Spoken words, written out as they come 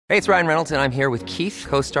Hey, it's Ryan Reynolds, and I'm here with Keith,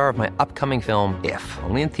 co-star of my upcoming film, If,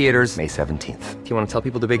 only in theaters May 17th. Do you want to tell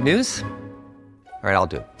people the big news? All right,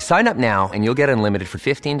 I'll do it. Sign up now and you'll get unlimited for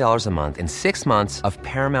 $15 a month and 6 months of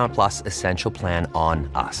Paramount Plus Essential Plan on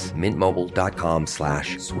us.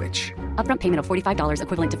 MintMobile.com/switch. Upfront payment of $45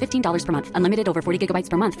 equivalent to $15 per month. Unlimited over 40 gigabytes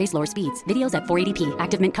per month. Face lower speeds. Videos at 480p.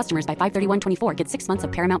 Active Mint customers by 531.24 get 6 months of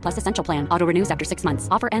Paramount Plus Essential Plan. Auto renews after 6 months.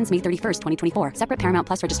 Offer ends May 31st, 2024. Separate Paramount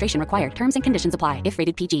Plus registration required. Terms and conditions apply if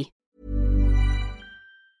rated PG.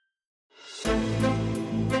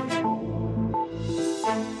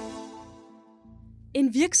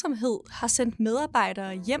 En virksomhed har sendt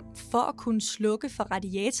medarbejdere hjem for at kunne slukke for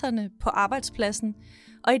radiatorerne på arbejdspladsen,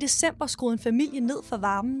 og i december skruede en familie ned for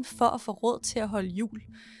varmen for at få råd til at holde jul.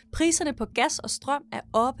 Priserne på gas og strøm er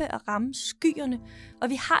oppe og ramme skyerne, og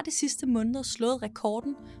vi har de sidste måneder slået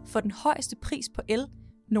rekorden for den højeste pris på el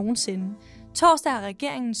nogensinde. Torsdag har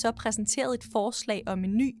regeringen så præsenteret et forslag om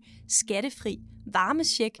en ny, skattefri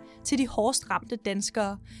varmecheck til de hårdest ramte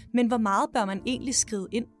danskere. Men hvor meget bør man egentlig skride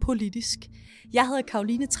ind politisk? Jeg hedder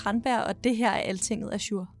Caroline Tranberg, og det her er Altinget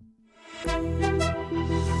Azure.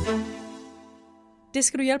 Det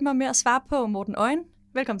skal du hjælpe mig med at svare på, Morten Øjen.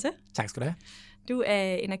 Velkommen til. Tak skal du have. Du er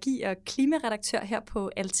energi- og klimaredaktør her på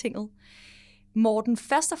Altinget. Morten,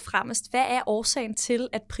 først og fremmest, hvad er årsagen til,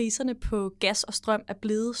 at priserne på gas og strøm er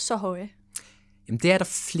blevet så høje? Jamen, det er der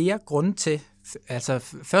flere grunde til. Altså,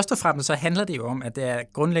 først og fremmest så handler det jo om, at der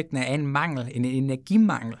grundlæggende er en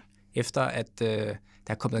energimangel, efter at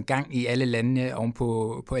der er kommet gang i alle landene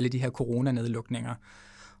ovenpå alle de her coronanedlukninger.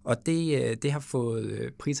 Og det har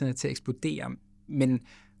fået priserne til at eksplodere. Men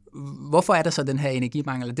hvorfor er der så den her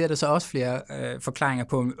energimangel? Det er der så også flere forklaringer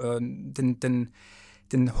på.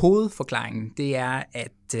 Den hovedforklaring, det er,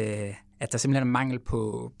 at der simpelthen er mangel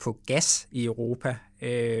på gas i Europa,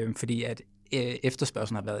 fordi at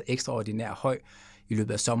efterspørgselen har været ekstraordinært høj i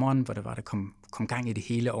løbet af sommeren, hvor der kom gang i det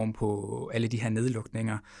hele ovenpå alle de her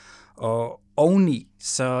nedlukninger. Og oveni,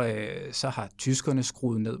 så har tyskerne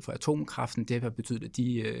skruet ned for atomkraften. Det har betydet, at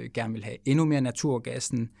de gerne vil have endnu mere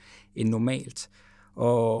naturgassen end normalt.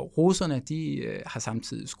 Og russerne, de har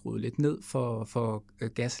samtidig skruet lidt ned for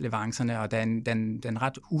gasleverancerne, og der er en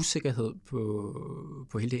ret usikkerhed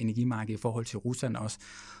på hele det energimarked i forhold til Rusland også.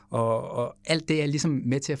 Og alt det er ligesom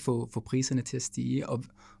med til at få priserne til at stige. Og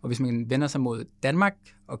hvis man vender sig mod Danmark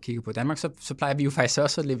og kigger på Danmark, så plejer vi jo faktisk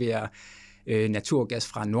også at levere naturgas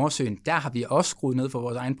fra Nordsøen. Der har vi også skruet ned for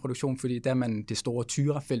vores egen produktion, fordi der er man det store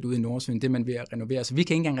Tyrafelt ude i Nordsøen, det er man ved at renovere. Så vi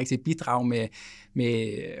kan ikke engang rigtig bidrage med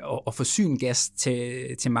at forsyne gas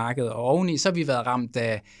til markedet. Og oveni, så har vi været ramt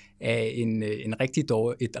af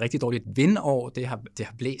et rigtig dårligt vindår. Det har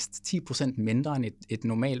blæst 10% mindre end et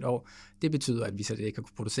normalt år. Det betyder, at vi så ikke kan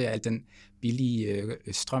producere al den billige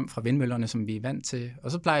strøm fra vindmøllerne, som vi er vant til.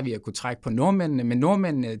 Og så plejer vi at kunne trække på nordmændene, men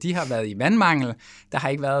nordmændene, de har været i vandmangel. Der har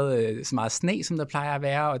ikke været så meget sne, som der plejer at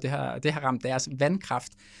være, og det har ramt deres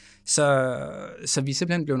vandkraft. Så vi er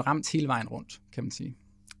simpelthen blevet ramt hele vejen rundt, kan man sige.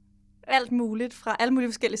 Alt muligt fra alle mulige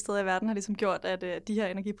forskellige steder i verden har ligesom gjort, at de her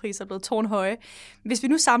energipriser er blevet tårnhøje. Hvis vi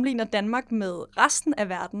nu sammenligner Danmark med resten af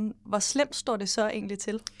verden, hvor slemt står det så egentlig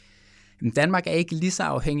til? Danmark er ikke lige så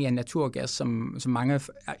afhængig af naturgas, som mange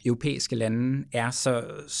europæiske lande er,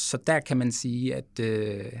 så der kan man sige, at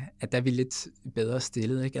der er vi lidt bedre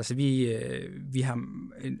stillet. Ikke? Altså vi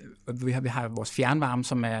har vores fjernvarme,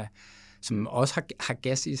 som også har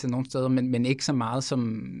gas i sig nogle steder, men ikke så meget, som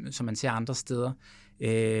man ser andre steder.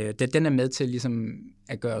 Den er med til ligesom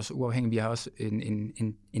at gøre os uafhængige. Vi har også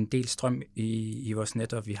en del strøm i vores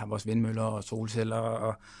net, og vi har vores vindmøller og solceller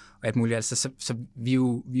og alt muligt. Altså, så vi er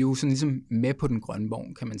jo sådan ligesom med på den grønne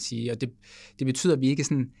vogn, kan man sige. Og det betyder, at vi ikke er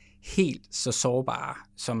sådan helt så sårbare,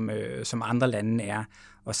 som andre lande er.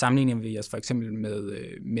 Og sammenligner vi os for eksempel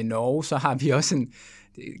med Norge, så har vi også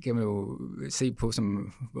det kan man jo se på,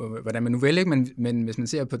 som hvordan man nu vil, ikke? Men hvis man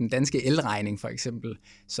ser på den danske elregning for eksempel,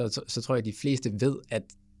 så tror jeg, at de fleste ved, at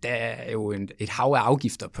der er jo et hav af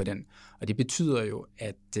afgifter på den. Og det betyder jo,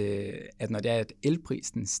 at når det er, at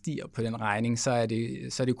elprisen stiger på den regning, så er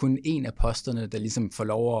det kun en af posterne, der ligesom får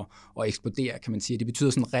lov at eksplodere, kan man sige. Det betyder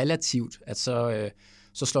sådan relativt, at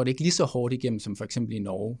så slår det ikke lige så hårdt igennem, som for eksempel i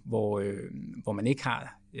Norge, hvor man ikke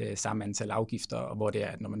har samme antal afgifter, og hvor det er,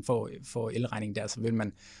 at når man får elregning der,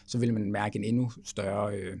 så vil man mærke en endnu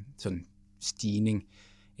større sådan stigning.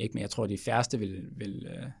 Ikke? Men jeg tror, at de færreste vil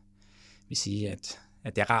sige, at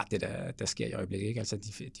det er rart, det der sker i øjeblikket. Ikke? Altså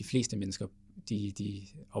de fleste mennesker, de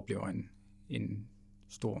oplever en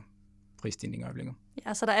stor prisstigning i øjeblikket.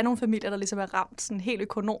 Ja, så der er nogle familier, der ligesom er ramt sådan helt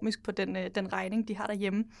økonomisk på den regning, de har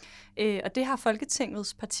derhjemme. Og det har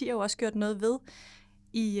Folketingets partier jo også gjort noget ved.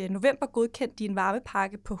 I november godkendte de en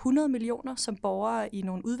varmepakke på 100 millioner, som borgere i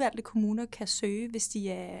nogle udvalgte kommuner kan søge, hvis de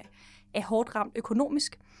er hårdt ramt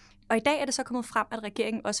økonomisk. Og i dag er det så kommet frem, at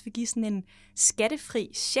regeringen også vil give sådan en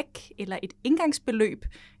skattefri check eller et indgangsbeløb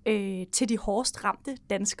til de hårdest ramte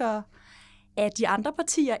danskere. Er de andre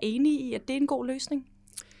partier enige i, at det er en god løsning?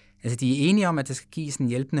 Altså, de er enige om, at der skal gives en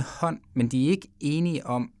hjælpende hånd, men de er ikke enige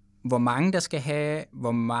om, hvor mange der skal have,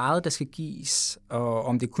 hvor meget der skal gives, og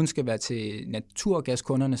om det kun skal være til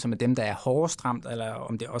naturgaskunderne, som er dem, der er hårdest ramt, eller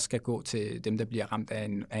om det også skal gå til dem, der bliver ramt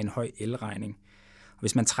af en høj elregning. Og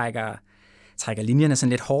hvis man trækker linjerne sådan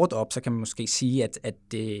lidt hårdt op, så kan man måske sige,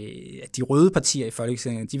 at de røde partier i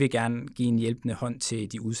Folketinget, de vil gerne give en hjælpende hånd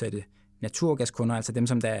til de udsatte naturgaskunder, altså dem,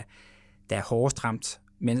 som der er hårdest ramt,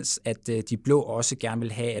 mens at de blå også gerne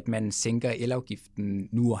vil have, at man sænker elafgiften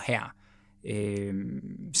nu og her.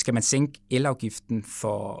 Skal man sænke elafgiften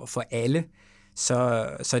for alle, så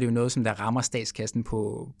er det jo noget, som der rammer statskassen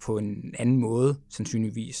på en anden måde,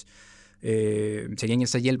 sandsynligvis. Til gengæld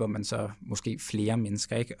så hjælper man så måske flere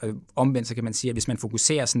mennesker, ikke? Og omvendt så kan man sige, at hvis man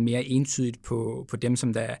fokuserer sådan mere entydigt på dem,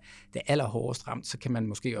 som der er allerhårdest ramt, så kan man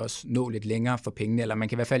måske også nå lidt længere for pengene, eller man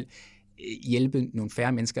kan i hvert fald hjælpe nogle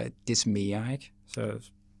færre mennesker des mere, ikke?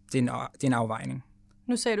 Så det er en afvejning.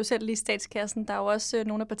 Nu sagde du selv lige statskassen. Der er jo også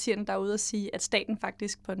nogle af partierne, der er ude at sige, at staten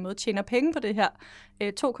faktisk på en måde tjener penge på det her.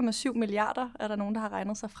 2,7 milliarder er der nogen, der har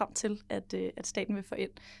regnet sig frem til, at staten vil få ind.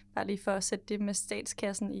 Bare lige for at sætte det med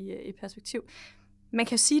statskassen i perspektiv. Man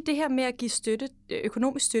kan jo sige, at det her med at give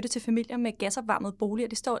økonomisk støtte til familier med gasopvarmede boliger,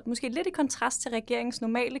 det står måske lidt i kontrast til regeringens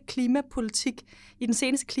normale klimapolitik. I den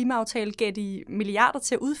seneste klimaaftale gav de milliarder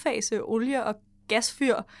til at udfase olie- og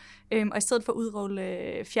gasfyr, og i stedet for at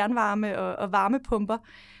udrulle fjernvarme og varmepumper.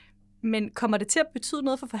 Men kommer det til at betyde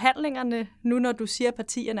noget for forhandlingerne, nu når du siger, at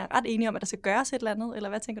partierne er ret enige om, at der skal gøres et eller andet, eller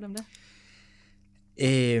hvad tænker du om det?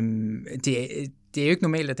 Det er jo ikke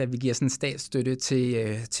normalt, at vi giver sådan statsstøtte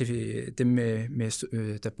til dem,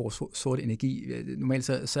 der bruger sort energi. Normalt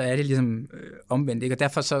så er det ligesom omvendt, ikke? Og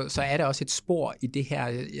derfor så er der også et spor i det her.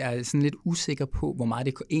 Jeg er sådan lidt usikker på, hvor meget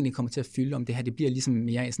det egentlig kommer til at fylde, om det her det bliver ligesom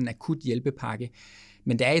mere sådan en akut hjælpepakke.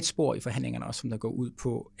 Men der er et spor i forhandlingerne også, som der går ud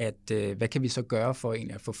på, at hvad kan vi så gøre for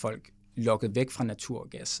egentlig at få folk lukket væk fra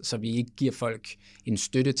naturgas, så vi ikke giver folk en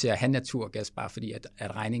støtte til at have naturgas, bare fordi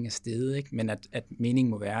at regningen er steget, ikke? Men at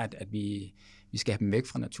meningen må være, at vi skal have dem væk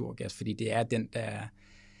fra naturgas, fordi det er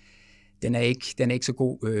den er ikke så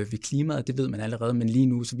god ved klimaet, det ved man allerede, men lige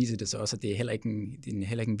nu så viser det sig også, at det er heller ikke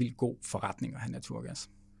en vildt god forretning at have naturgas.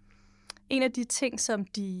 En af de ting, som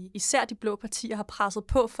især de blå partier har presset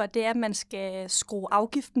på for, det er, at man skal skrue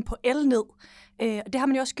afgiften på el ned. Og det har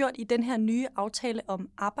man jo også gjort i den her nye aftale om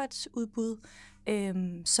arbejdsudbud,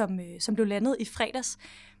 som blev landet i fredags.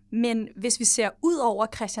 Men hvis vi ser ud over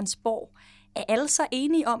Christiansborg, er alle så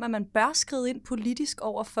enige om, at man bør skride ind politisk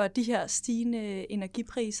over for de her stigende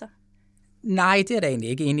energipriser? Nej, det er der egentlig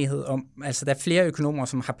ikke enighed om. Altså, der er flere økonomer,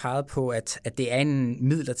 som har peget på, at det er en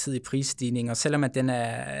midlertidig prisstigning, og selvom at den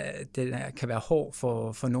kan være hård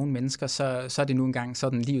for nogle mennesker, så er det nu engang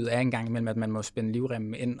sådan, livet er engang imellem, at man må spænde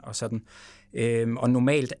livremmen ind og sådan. Og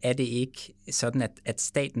normalt er det ikke sådan, at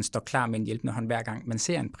staten står klar med en hjælpende hånd hver gang man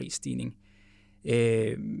ser en prisstigning.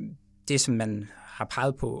 Det, som man har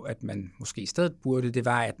peget på, at man måske i stedet burde, det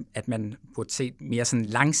var, at man burde se mere sådan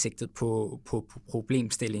langsigtet på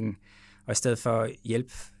problemstillingen, og i stedet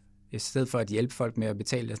for at hjælpe folk med at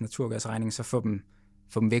betale deres naturgasregning, så få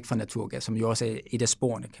dem væk fra naturgas, som jo også er et af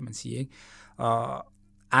sporene, kan man sige, ikke? Og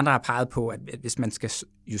andre har peget på, at hvis man skal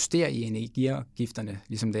justere i energiafgifterne,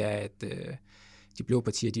 ligesom det er, at de blå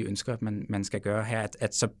partier, de ønsker, at man skal gøre her,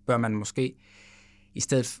 at så bør man måske, i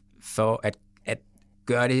stedet for at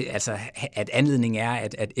gøre det, altså at anledningen er,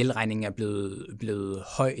 at elregningen er blevet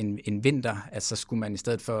høj en vinter, altså så skulle man i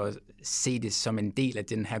stedet for se det som en del af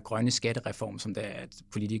den her grønne skattereform, som der at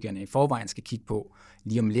politikerne i forvejen skal kigge på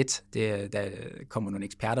lige om lidt. Der kommer nogle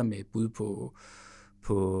eksperter med bud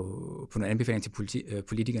på nogle anbefalinger til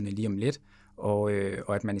politikerne lige om lidt,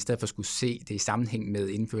 og at man i stedet for skulle se det i sammenhæng med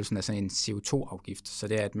indførelsen af sådan en CO2-afgift, så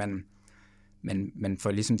det er, at man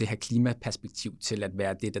får ligesom det her klimaperspektiv til at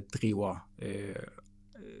være det, der driver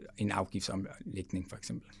en afgiftsomlægning for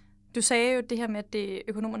eksempel. Du sagde jo det her med, at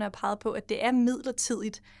økonomerne har peget på, at det er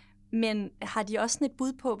midlertidigt, men har de også et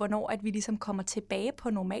bud på, hvornår at vi ligesom kommer tilbage på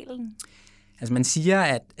normalen? Altså man siger,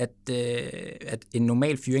 at en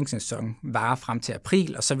normal fyringssæson varer frem til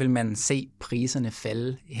april, og så vil man se priserne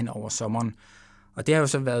falde hen over sommeren. Og det har jo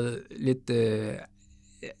så været lidt...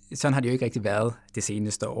 sådan har det jo ikke rigtig været det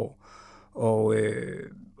seneste år.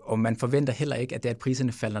 Og man forventer heller ikke, at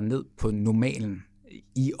priserne falder ned på normalen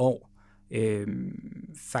i år.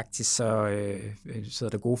 Faktisk så sidder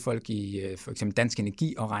der gode folk i for eksempel Dansk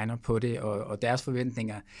Energi og regner på det, og deres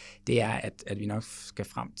forventninger, det er, at vi nok skal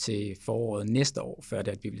frem til foråret næste år, før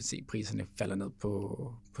det, at vi vil se priserne falder ned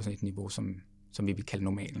på sådan et niveau, som vi vil kalde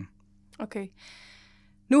normalen. Okay.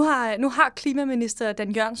 Nu har klimaminister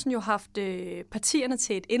Dan Jørgensen jo haft partierne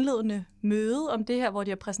til et indledende møde om det her, hvor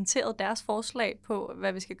de har præsenteret deres forslag på,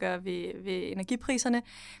 hvad vi skal gøre ved energipriserne.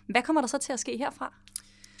 Hvad kommer der så til at ske herfra?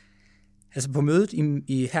 Altså på mødet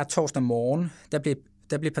i her torsdag morgen,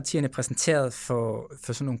 der blev partierne præsenteret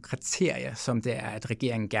for sådan nogle kriterier, som det er, at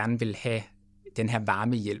regeringen gerne vil have den her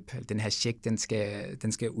varmehjælp, den her check,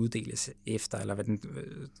 den skal uddeles efter, eller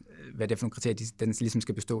hvad det er for nogle kriterier, den ligesom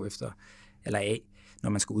skal bestå efter eller af, når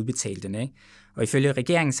man skal udbetale den, ikke? Og ifølge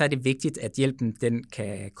regeringen, så er det vigtigt, at hjælpen den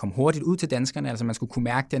kan komme hurtigt ud til danskerne, altså man skulle kunne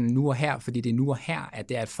mærke den nu og her, fordi det er nu og her, at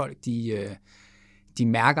det er, at folk de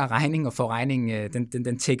mærker regningen og får regningen,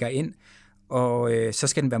 den tækker ind, og så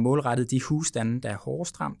skal den være målrettet de husstande, der er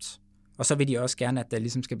hårdest ramt, og så vil de også gerne, at der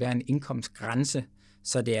ligesom skal være en indkomstgrænse,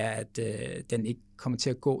 så det er, at den ikke kommer til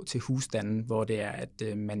at gå til husstanden, hvor det er,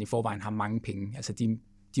 at man i forvejen har mange penge. Altså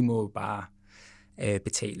de må bare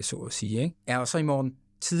betale, så at sige, ikke? Ja, og så i morgen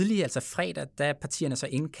tidlig, altså fredag, der er partierne så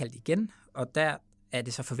indkaldt igen, og der er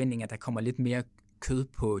det så forventningen, at der kommer lidt mere kød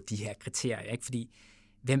på de her kriterier, ikke? Fordi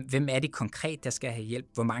hvem er det konkret, der skal have hjælp?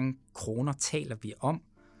 Hvor mange kroner taler vi om?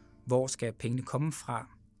 Hvor skal pengene komme fra?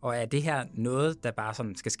 Og er det her noget, der bare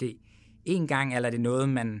sådan skal ske én gang, eller er det noget,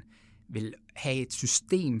 man vil have et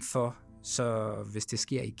system for, så hvis det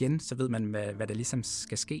sker igen, så ved man, hvad der ligesom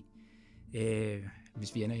skal ske,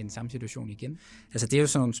 hvis vi ender i den samme situation igen. Altså det er jo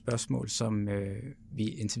sådan nogle spørgsmål, som vi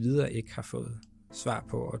indtil videre ikke har fået svar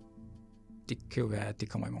på, og det kan jo være, at det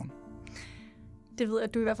kommer i morgen. Det ved jeg,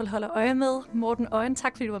 at du i hvert fald holder øje med. Morten Øjen,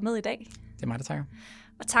 tak fordi du var med i dag. Det er mig, der takker.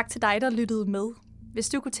 Og tak til dig, der lyttede med. Hvis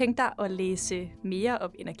du kunne tænke dig at læse mere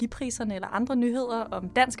om energipriserne eller andre nyheder om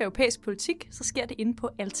dansk og europæisk politik, så sker det inde på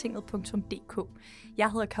altinget.dk.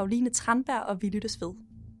 Jeg hedder Caroline Tranberg, og vi lyttes ved.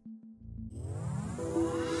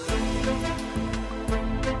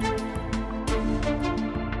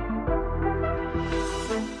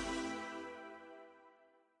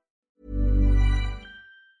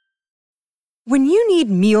 When you need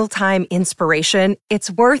mealtime inspiration, it's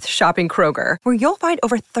worth shopping Kroger, where you'll find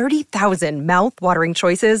over 30,000 mouth-watering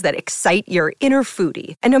choices that excite your inner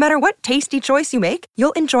foodie. And no matter what tasty choice you make,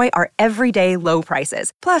 you'll enjoy our everyday low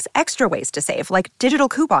prices, plus extra ways to save, like digital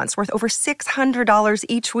coupons worth over $600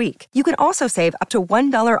 each week. You can also save up to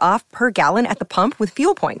 $1 off per gallon at the pump with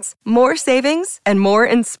fuel points. More savings and more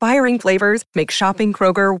inspiring flavors make shopping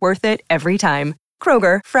Kroger worth it every time.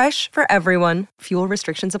 Kroger, fresh for everyone. Fuel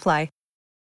restrictions apply.